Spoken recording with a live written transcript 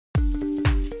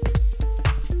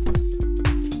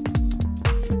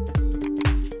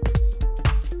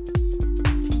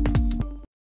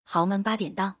豪门8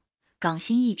点档，港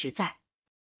星一直在。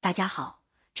大家好，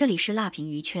这里是辣评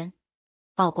娱圈。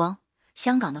曝光，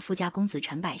香港的富家公子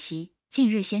陈百熙近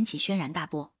日掀起轩然大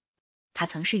波。他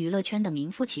曾是娱乐圈的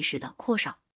名副其实的阔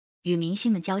少，与明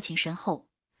星们交情深厚，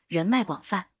人脉广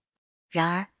泛。然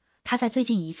而，他在最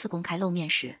近一次公开露面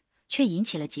时，却引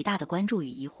起了极大的关注与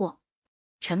疑惑。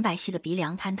陈百熙的鼻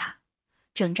梁坍塌，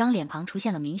整张脸庞出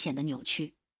现了明显的扭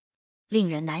曲，令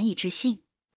人难以置信。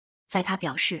在他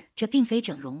表示这并非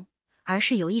整容，而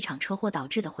是由一场车祸导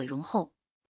致的毁容后，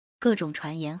各种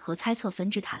传言和猜测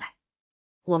纷至沓来。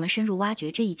我们深入挖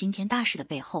掘这一惊天大事的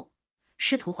背后，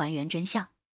试图还原真相。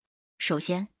首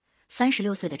先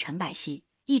，36岁的陈百熙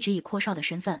一直以阔少的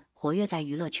身份活跃在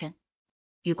娱乐圈，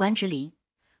与关之琳、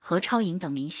何超莹等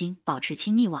明星保持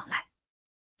亲密往来，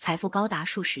财富高达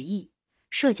数十亿，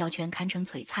社交圈堪称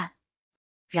璀璨。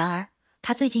然而，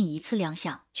他最近一次亮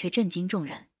相却震惊众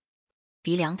人。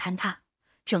鼻梁坍塌，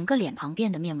整个脸庞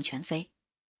变得面目全非，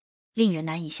令人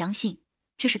难以相信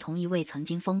这是同一位曾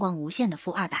经风光无限的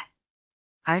富二代。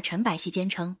而陈百熙坚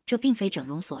称这并非整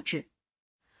容所致，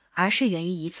而是源于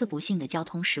一次不幸的交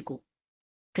通事故。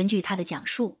根据他的讲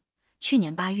述，去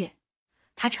年8月，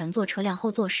他乘坐车辆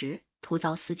后座时突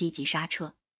遭司机急刹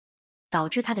车，导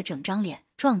致他的整张脸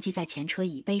撞击在前车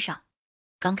椅背上。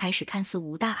刚开始看似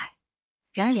无大碍，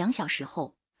然而2小时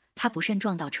后，他不慎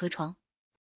撞到车窗，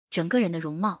整个人的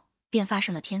容貌便发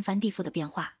生了天翻地覆的变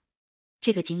化。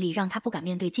这个经历让他不敢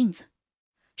面对镜子，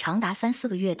长达3-4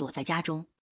个月躲在家中，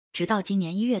直到今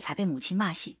年1月才被母亲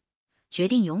骂醒，决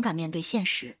定勇敢面对现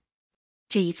实。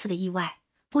这一次的意外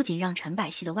不仅让陈百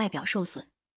熙的外表受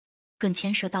损，更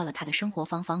牵涉到了他的生活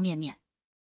方方面面。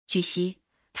据悉，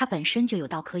他本身就有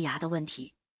到颗牙的问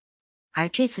题，而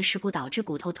这次事故导致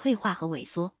骨头退化和萎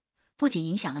缩，不仅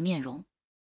影响了面容，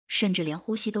甚至连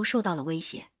呼吸都受到了威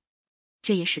胁。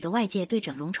这也使得外界对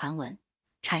整容传闻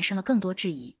产生了更多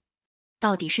质疑，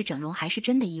到底是整容还是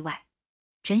真的意外？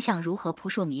真相如何扑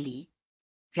朔迷离？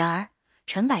然而，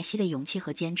陈百熙的勇气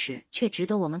和坚持却值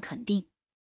得我们肯定。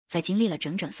在经历了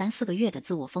整整3-4个月的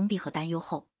自我封闭和担忧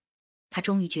后，他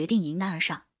终于决定迎难而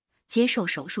上，接受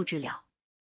手术治疗。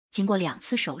经过2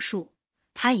次手术，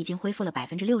他已经恢复了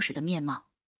60%的面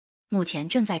貌，目前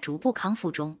正在逐步康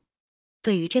复中。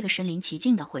对于这个身临其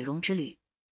境的毁容之旅，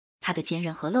他的坚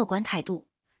韧和乐观态度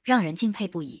让人敬佩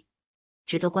不已。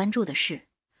值得关注的是，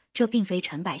这并非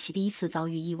陈百熙第一次遭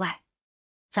遇意外。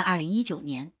在2019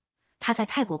年，他在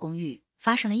泰国公寓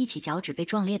发生了一起脚趾被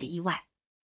撞裂的意外，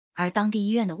而当地医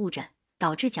院的误诊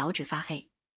导致脚趾发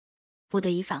黑，不得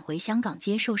已返回香港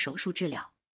接受手术治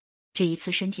疗。这一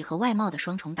次身体和外貌的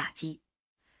双重打击，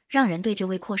让人对这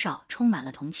位阔少充满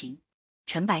了同情。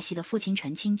陈百熙的父亲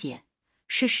陈清杰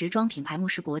是时装品牌慕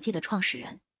仕国际的创始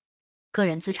人，个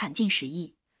人资产近10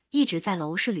亿，一直在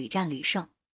楼市屡战屡胜。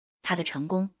他的成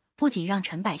功不仅让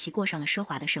陈百熙过上了奢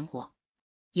华的生活，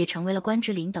也成为了关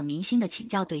之琳等明星的请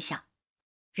教对象。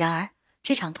然而，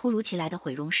这场突如其来的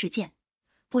毁容事件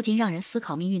不禁让人思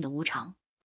考命运的无常。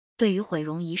对于毁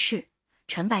容一事，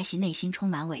陈百熙内心充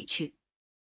满委屈，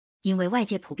因为外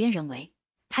界普遍认为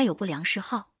他有不良嗜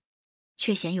好，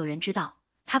却鲜有人知道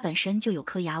他本身就有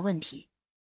颗牙问题。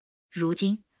如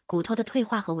今，骨头的退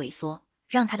化和萎缩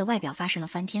让他的外表发生了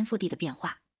翻天覆地的变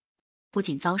化，不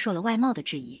仅遭受了外貌的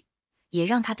质疑，也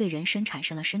让他对人生产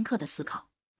生了深刻的思考。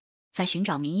在寻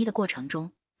找名医的过程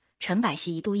中，陈百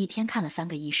熙一度一天看了3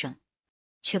个医生，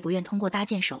却不愿通过搭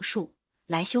建手术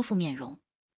来修复面容，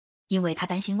因为他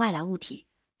担心外来物体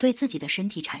对自己的身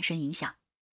体产生影响。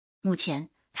目前，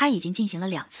他已经进行了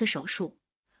2次手术，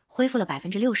恢复了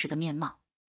60%的面貌，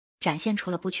展现出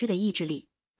了不屈的意志力。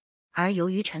而由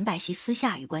于陈百熙私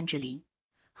下与关之琳、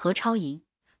何超莹、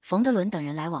冯德伦等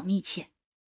人来往密切，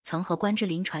曾和关之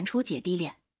琳传出姐弟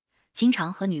恋，经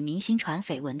常和女明星传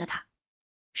绯闻的他，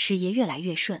事业越来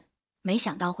越顺，没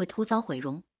想到会突遭毁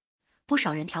容。不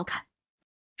少人调侃，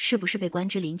是不是被关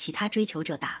之琳其他追求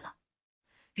者打了，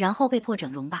然后被迫整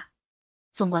容吧？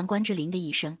纵观关之琳的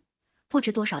一生，不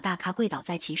知多少大咖跪倒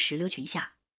在其石榴裙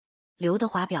下。刘德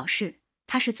华表示，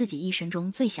他是自己一生中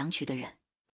最想娶的人，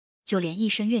就连一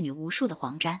身阅女无数的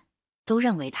黄沾都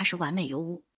认为她是完美尤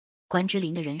物。关之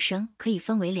琳的人生可以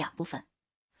分为2部分，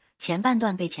前半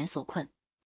段被钱所困，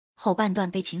后半段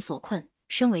被情所困。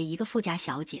身为一个富家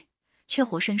小姐，却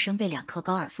活生生被2颗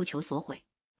高尔夫球所毁。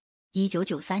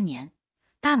1993年，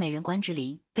大美人关之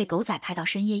琳被狗仔拍到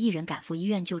深夜，一人赶赴医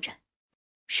院就诊，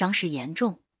伤势严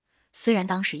重。虽然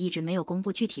当时一直没有公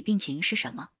布具体病情是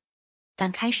什么，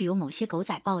但开始有某些狗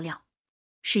仔爆料，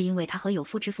是因为他和有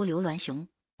妇之夫刘鑾雄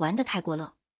玩得太过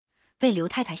乐，被刘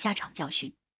太太下场教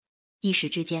训。一时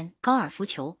之间，高尔夫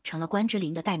球成了关之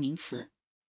琳的代名词，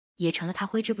也成了他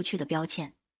挥之不去的标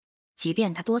签。即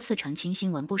便她多次澄清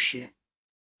新闻不实，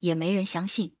也没人相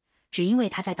信，只因为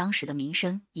她在当时的名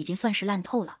声已经算是烂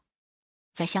透了。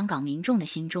在香港民众的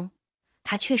心中，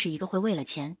她却是一个会为了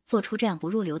钱做出这样不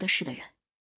入流的事的人。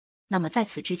那么在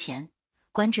此之前，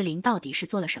关之琳到底是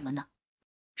做了什么呢？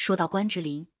说到关之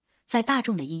琳，在大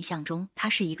众的印象中，她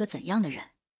是一个怎样的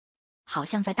人？好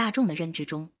像在大众的认知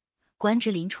中，关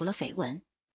之琳除了绯闻，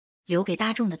留给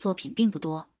大众的作品并不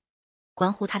多。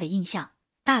关乎她的印象，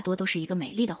大多都是一个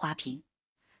美丽的花瓶，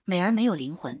美而没有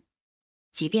灵魂。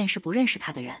即便是不认识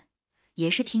她的人，也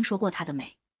是听说过她的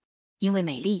美。因为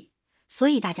美丽，所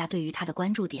以大家对于她的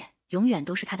关注点永远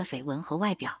都是她的绯闻和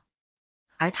外表，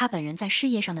而她本人在事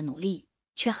业上的努力，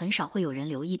却很少会有人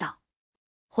留意到。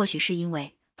或许是因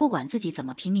为不管自己怎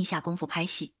么拼命下功夫拍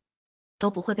戏，都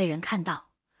不会被人看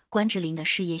到，关之琳的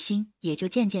事业心也就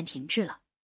渐渐停滞了。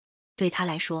对她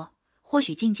来说，或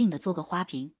许静静地做个花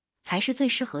瓶，才是最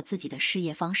适合自己的事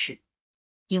业方式。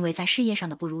因为在事业上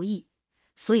的不如意，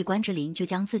所以关之琳就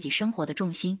将自己生活的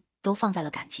重心都放在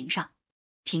了感情上。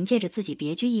凭借着自己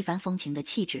别具一番风情的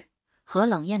气质和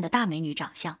冷艳的大美女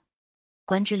长相，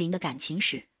关之琳的感情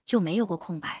史就没有过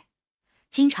空白，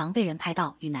经常被人拍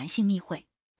到与男性密会。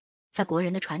在国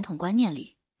人的传统观念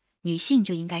里，女性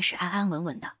就应该是安安稳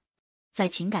稳的，在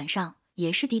情感上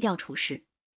也是低调处事。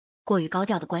过于高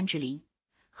调的关之琳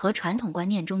和传统观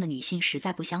念中的女性实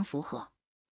在不相符合，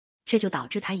这就导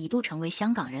致她一度成为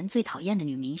香港人最讨厌的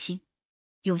女明星。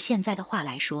用现在的话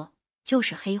来说，就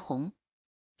是黑红。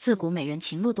自古美人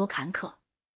情路多坎坷，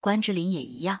关之琳也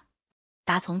一样。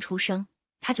打从出生，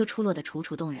她就出落得楚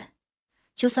楚动人，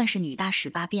就算是女大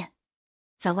18变，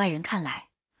在外人看来，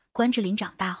关之琳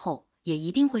长大后也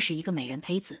一定会是一个美人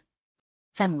胚子。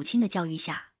在母亲的教育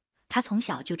下，她从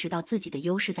小就知道自己的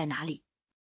优势在哪里，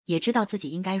也知道自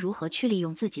己应该如何去利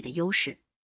用自己的优势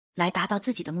来达到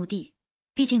自己的目的。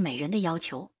毕竟美人的要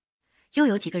求，又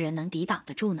有几个人能抵挡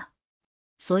得住呢？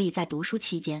所以在读书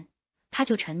期间，她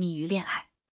就沉迷于恋爱。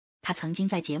她曾经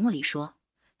在节目里说，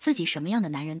自己什么样的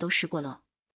男人都试过了，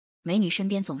美女身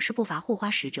边总是不乏护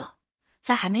花使者。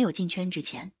在还没有进圈之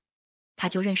前，她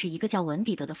就认识一个叫文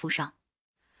彼得的富商。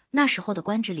那时候的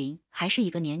关之琳还是一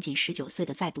个年仅19岁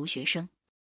的在读学生。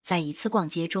在一次逛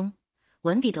街中，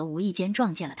文彼得无意间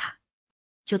撞见了她，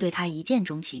就对她一见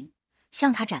钟情，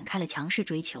向她展开了强势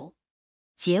追求。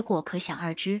结果可想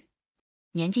而知，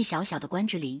年纪小小的关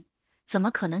之琳怎么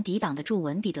可能抵挡得住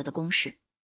文彼得的攻势？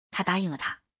她答应了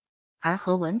他。而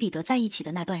和文彼得在一起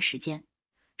的那段时间，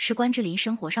是关之琳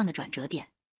生活上的转折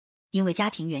点。因为家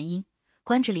庭原因，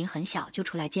关之琳很小就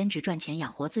出来兼职赚钱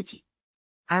养活自己，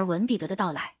而文彼得的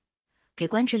到来，给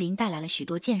关之琳带来了许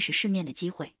多见识世面的机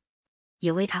会，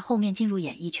也为她后面进入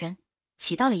演艺圈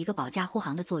起到了一个保驾护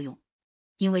航的作用。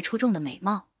因为出众的美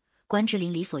貌，关之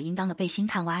琳理所应当的被星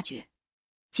探挖掘，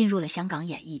进入了香港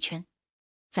演艺圈。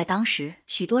在当时，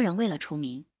许多人为了出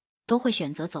名，都会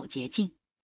选择走捷径，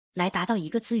来达到一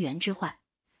个资源置换，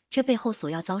这背后所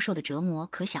要遭受的折磨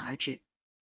可想而知。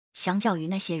相较于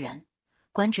那些人，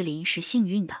关之琳是幸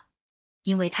运的，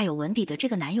因为她有文彼得这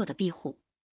个男友的庇护，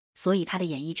所以她的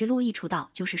演艺之路一出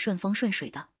道就是顺风顺水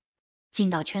的。进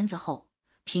到圈子后，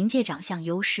凭借长相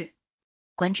优势，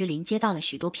关之琳接到了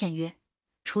许多片约，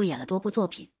出演了多部作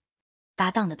品，搭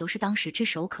档的都是当时炙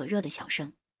手可热的小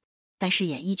生。但是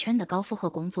演艺圈的高负荷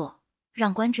工作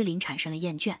让关之琳产生了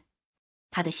厌倦，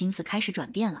她的心思开始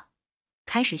转变了，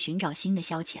开始寻找新的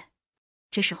消遣。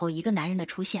这时候一个男人的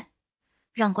出现，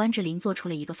让关之琳做出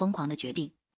了一个疯狂的决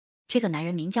定。这个男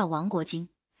人名叫王国金，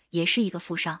也是一个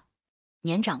富商。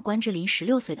年长关之琳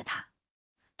16岁的他，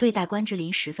对待关之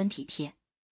琳十分体贴。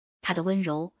他的温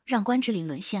柔让关之琳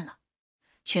沦陷了，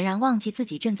全然忘记自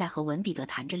己正在和文彼得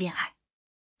谈着恋爱。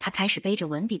他开始背着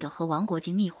文彼得和王国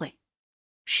金密会，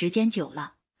时间久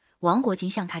了，王国金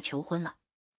向他求婚了。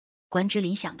关之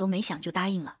琳想都没想就答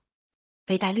应了。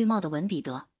被戴绿帽的文彼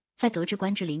得在得知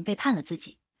关之琳背叛了自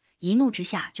己，一怒之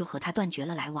下就和他断绝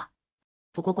了来往。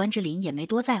不过关之琳也没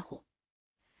多在乎，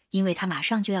因为她马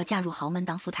上就要嫁入豪门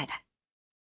当富太太，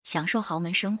享受豪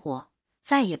门生活，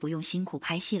再也不用辛苦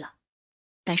拍戏了。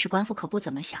但是官府可不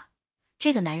怎么想，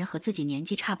这个男人和自己年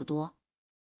纪差不多，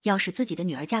要是自己的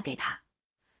女儿嫁给他，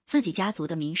自己家族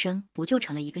的名声不就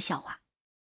成了一个笑话？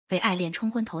被爱恋冲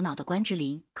昏头脑的关之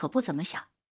琳可不怎么想，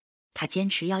她坚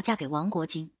持要嫁给王国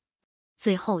金，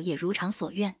最后也如偿所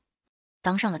愿，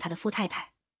当上了他的富太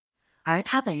太。而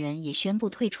她本人也宣布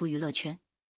退出娱乐圈。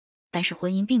但是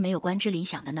婚姻并没有关之琳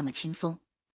想的那么轻松。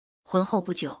婚后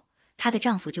不久，她的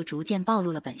丈夫就逐渐暴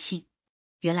露了本性，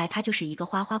原来他就是一个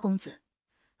花花公子，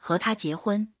和她结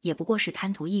婚也不过是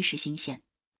贪图一时新鲜。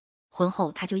婚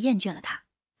后她就厌倦了他，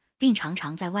并常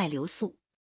常在外留宿。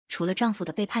除了丈夫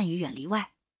的背叛与远离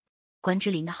外，关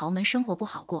之琳的豪门生活不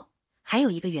好过，还有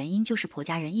一个原因就是婆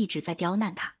家人一直在刁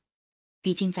难她。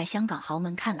毕竟在香港豪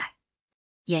门看来，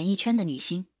演艺圈的女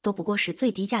星都不过是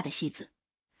最低价的戏子，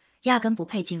压根不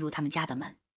配进入他们家的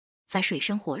门。在水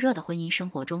深火热的婚姻生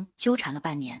活中纠缠了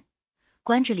半年，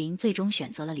关之琳最终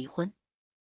选择了离婚。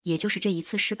也就是这一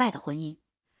次失败的婚姻，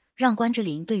让关之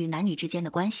琳对于男女之间的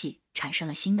关系产生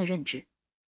了新的认知。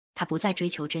她不再追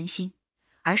求真心，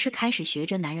而是开始学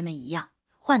着男人们一样，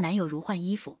换男友如换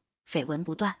衣服，绯闻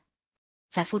不断。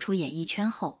在复出演艺圈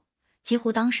后，几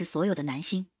乎当时所有的男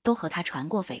星都和她传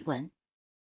过绯闻。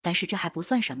但是这还不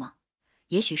算什么，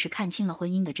也许是看清了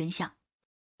婚姻的真相，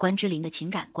关之琳的情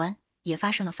感观也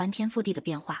发生了翻天覆地的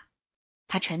变化。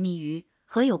她沉迷于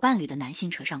和有伴侣的男性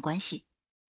扯上关系，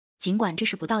尽管这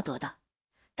是不道德的，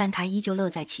但她依旧乐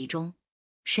在其中，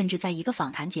甚至在一个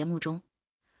访谈节目中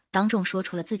当众说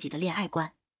出了自己的恋爱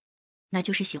观，那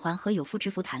就是喜欢和有妇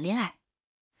之夫谈恋爱，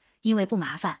因为不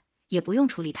麻烦，也不用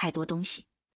处理太多东西。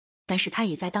但是她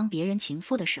也在当别人情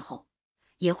妇的时候，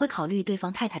也会考虑对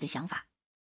方太太的想法，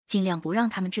尽量不让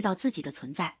他们知道自己的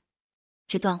存在。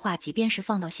这段话即便是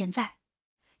放到现在，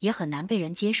也很难被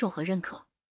人接受和认可，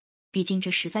毕竟这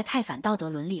实在太反道德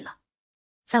伦理了。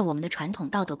在我们的传统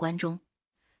道德观中，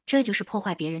这就是破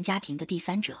坏别人家庭的第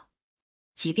三者。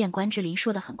即便关之琳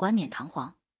说得很冠冕堂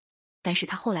皇，但是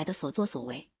她后来的所作所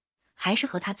为，还是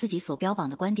和她自己所标榜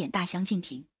的观点大相径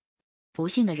庭。不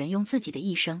幸的人用自己的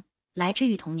一生来治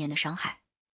愈童年的伤害。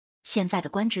现在的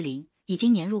关之琳已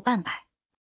经年入半百，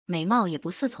美貌也不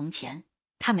似从前。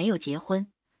她没有结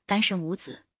婚，单身无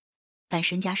子，但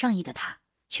身家上亿的她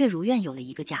却如愿有了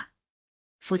一个家。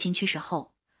父亲去世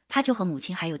后，她就和母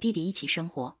亲还有弟弟一起生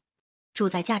活，住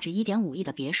在价值1.5亿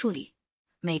的别墅里，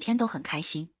每天都很开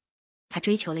心。她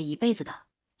追求了一辈子的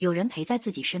有人陪在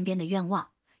自己身边的愿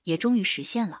望，也终于实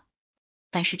现了。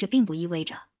但是这并不意味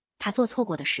着她做错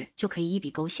过的事就可以一笔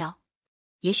勾销，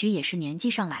也许也是年纪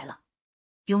上来了，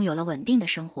拥有了稳定的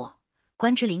生活，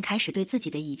关之琳开始对自己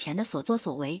的以前的所作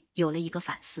所为有了一个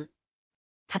反思。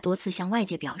她多次向外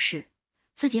界表示，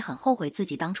自己很后悔自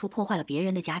己当初破坏了别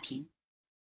人的家庭，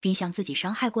并向自己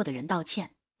伤害过的人道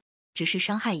歉。只是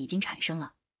伤害已经产生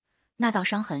了，那道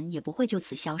伤痕也不会就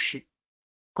此消失。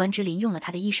关之琳用了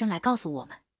她的一生来告诉我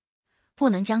们，不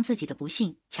能将自己的不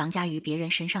幸强加于别人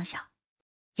身上想，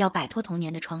要摆脱童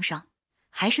年的创伤，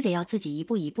还是得要自己一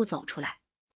步一步走出来。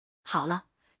好了，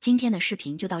今天的视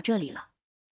频就到这里了，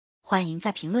欢迎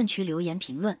在评论区留言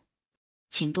评论，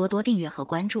请多多订阅和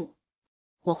关注，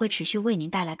我会持续为您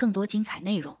带来更多精彩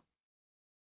内容。